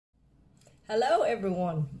Hello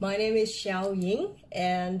everyone, my name is Xiao Ying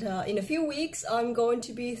and in a few weeks I'm going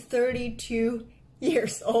to be 32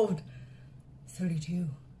 years old. 32.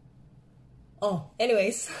 Oh,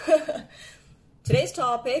 anyways, today's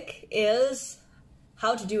topic is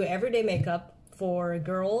how to do everyday makeup for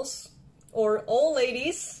girls or old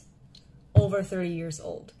ladies over 30 years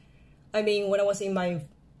old. I mean, when I was in my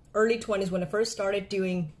early 20s, when I first started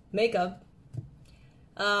doing makeup,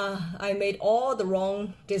 I made all the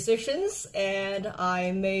wrong decisions and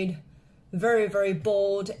I made very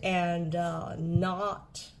bold and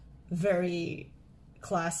not very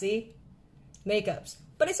classy makeups.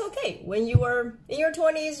 But it's okay. When you are in your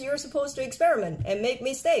 20s, you're supposed to experiment and make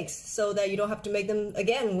mistakes so that you don't have to make them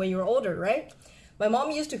again when you're older, right? My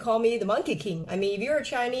mom used to call me the Monkey King. I mean, if you're a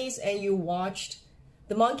Chinese and you watched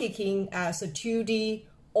the Monkey King as a 2D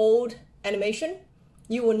old animation,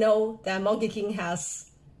 you will know that Monkey King has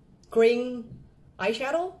green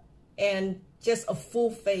eyeshadow and just a full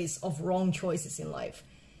face of wrong choices in life.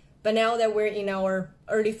 But now that we're in our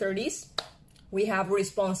early 30s, we have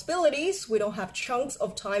responsibilities. We don't have chunks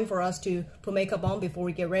of time for us to put makeup on before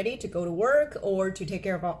we get ready to go to work or to take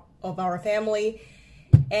care of our family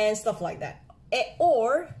and stuff like that.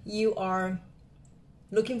 Or you are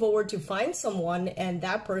looking forward to find someone and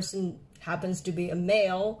that person happens to be a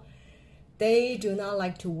male. They do not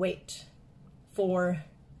like to wait for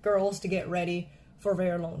girls to get ready for a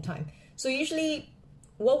very long time. So usually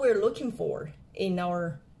what we're looking for in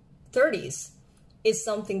our 30s is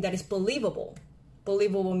something that is believable.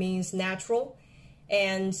 Believable means natural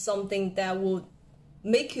and something that will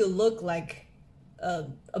make you look like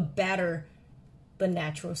a better but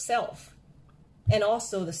natural self. And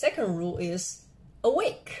also the second rule is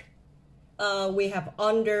awake. We have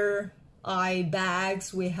under eye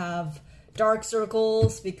bags, we have dark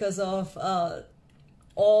circles because of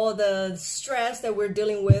all the stress that we're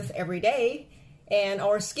dealing with every day, and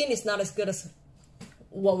our skin is not as good as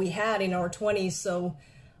what we had in our 20s. So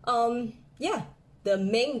yeah, the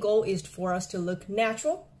main goal is for us to look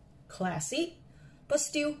natural, classy, but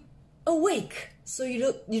still awake, so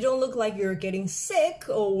you don't look like you're getting sick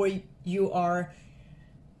or you are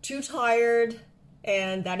too tired,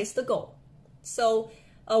 and that is the goal. So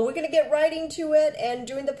we're gonna get right into it, and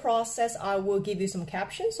during the process I will give you some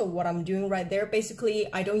captions of what I'm doing right there. Basically,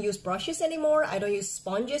 I don't use brushes anymore, I don't use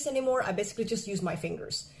sponges anymore, I basically just use my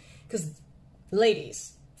fingers. Because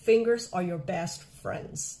ladies, fingers are your best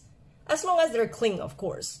friends. As long as they're clean, of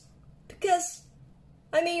course. Because,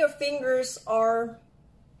 I mean, your fingers are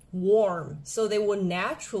warm, so they will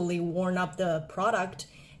naturally warm up the product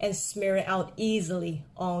and smear it out easily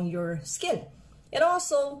on your skin. And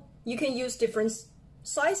also, you can use different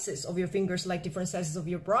sizes of your fingers, like different sizes of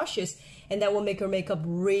your brushes, and that will make your makeup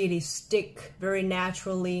really stick very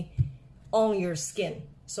naturally on your skin.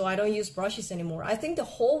 So I don't use brushes anymore. I think the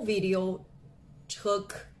whole video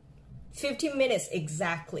took 15 minutes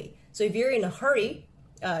exactly. So if you're in a hurry,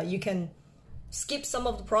 you can skip some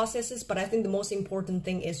of the processes, but I think the most important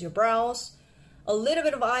thing is your brows, a little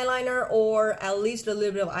bit of eyeliner, or at least a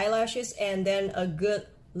little bit of eyelashes, and then a good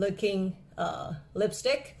looking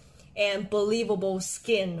lipstick, and believable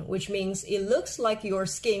skin, which means it looks like your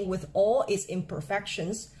skin with all its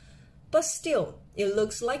imperfections, but still it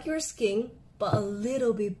looks like your skin but a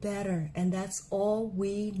little bit better, and that's all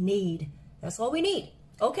we need. That's all we need.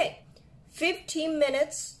 Okay, 15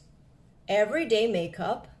 minutes everyday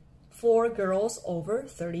makeup for girls over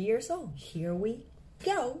 30 years old. Here we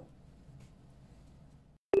go.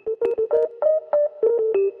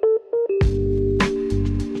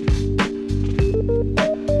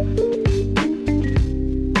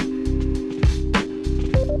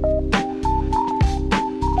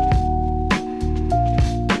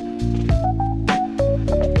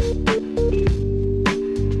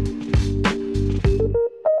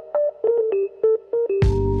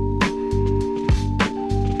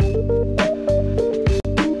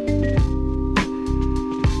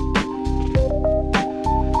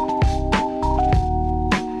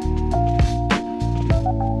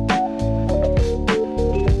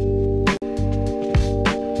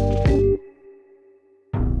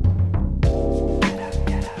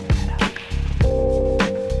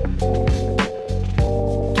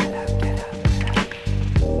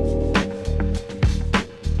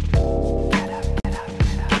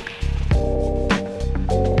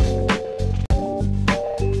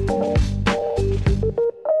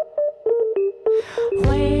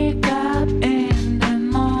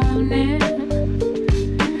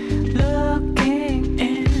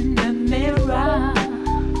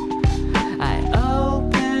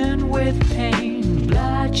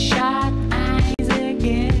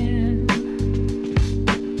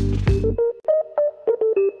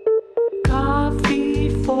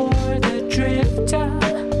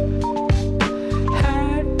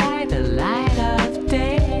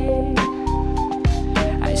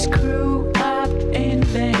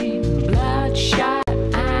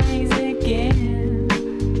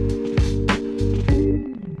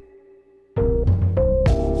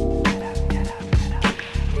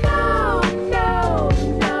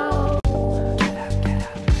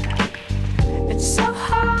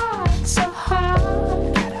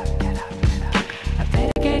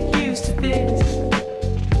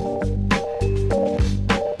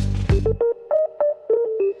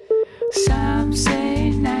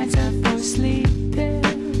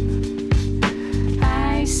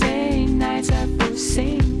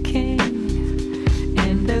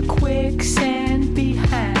 the quicksand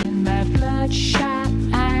behind my bloodshot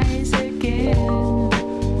eyes again.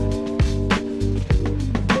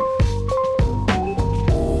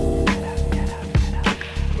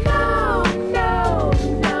 No, no,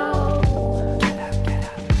 no.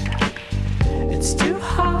 It's too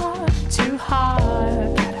hard, too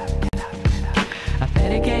hard. I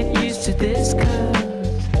better get used to this, 'cause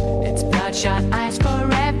it's bloodshot eyes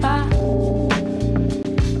forever.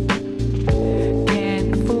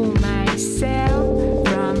 Can't fool myself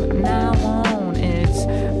from now on. It's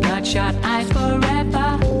bloodshot eyes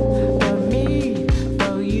forever. For me,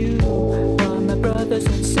 for you, for my brothers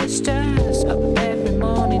and sisters, up every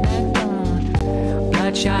morning at dawn.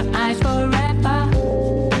 Bloodshot eyes forever.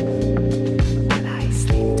 Will I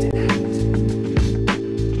sleep tonight?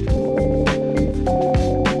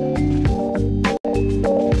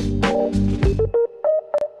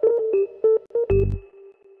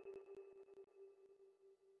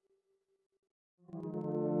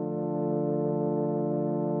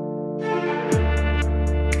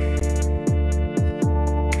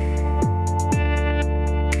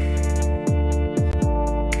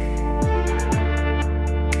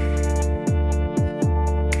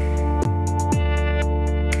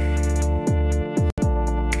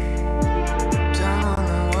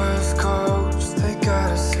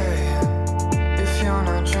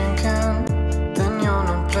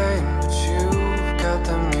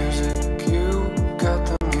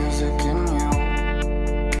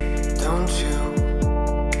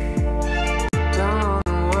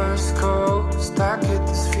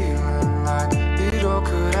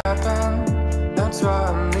 That's why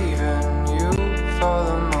I'm leaving you for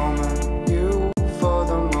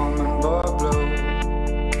the moment, boy blue.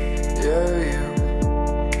 Yeah,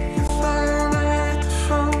 you're flying at the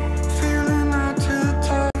front, feeling right to the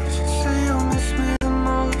touch. You say you miss me the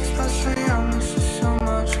most, I say I miss you so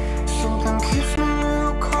much. Something keeps me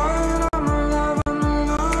real quiet, I'm alive, I'm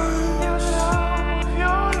alive.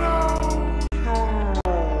 Your love.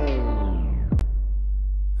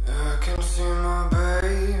 I can see my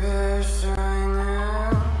baby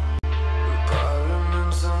singing,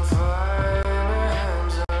 Parliament's on fire and her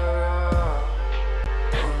hands are up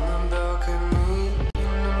on the balcony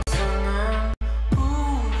and I'm singing,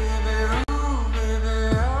 ooh baby,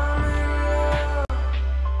 I'm in love.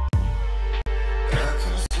 I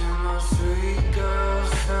can see my sweet girl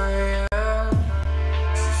saying,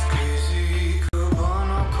 she's crazy,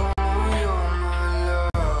 Cubano, como you're my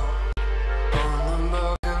love. On the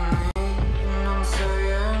balcony and I'm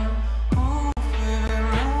saying, ooh baby,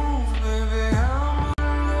 move, baby, I'm in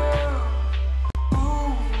love.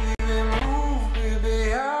 Ooh baby, move, baby,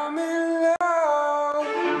 I'm in love.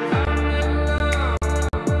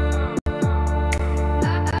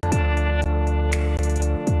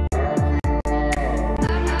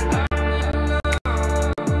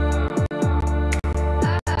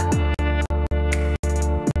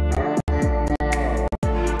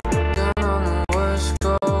 Down on the West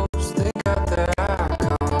Coast, they got their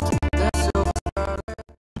icons, their silver starlight.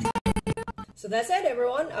 So that's it,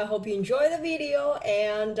 everyone. I hope you enjoy the video,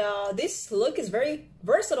 and this look is very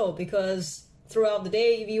versatile because throughout the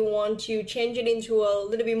day, if you want to change it into a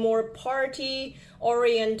little bit more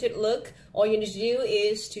party-oriented look, all you need to do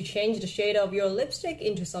is to change the shade of your lipstick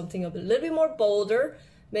into something a little bit more bolder,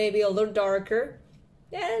 maybe a little darker,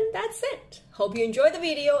 and that's it. Hope you enjoy the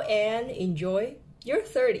video and enjoy your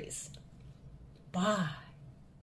 30s. Bye.